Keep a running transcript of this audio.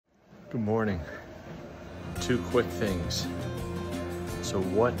Good morning. Two quick things. So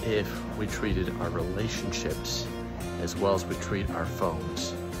what if we treated our relationships as well as we treat our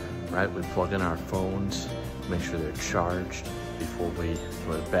phones, right? We plug in our phones, make sure they're charged before we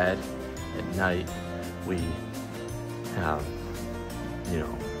go to bed. At night, we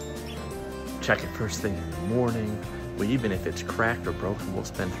check it first thing in the morning. Even if it's cracked or broken, we'll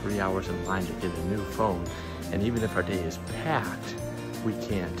spend 3 hours in line to get a new phone. And even if our day is packed, we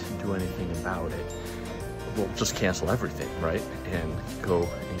can't do anything about it. We'll just cancel everything, right? And go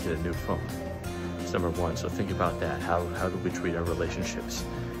and get a new phone. That's number one. So think about that. How do we treat our relationships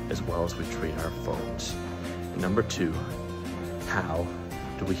as well as we treat our phones? And number two, how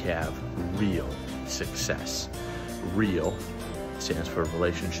do we have real success? Real stands for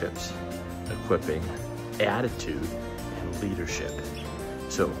relationships, equipping, attitude, and leadership.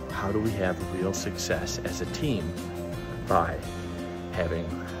 So how do we have real success as a team? By having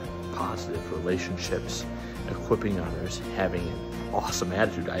positive relationships, equipping others, having an awesome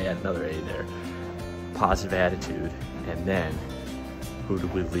attitude. I add another A there. Positive attitude, and then who do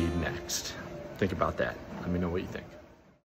we lead next? Think about that. Let me know what you think.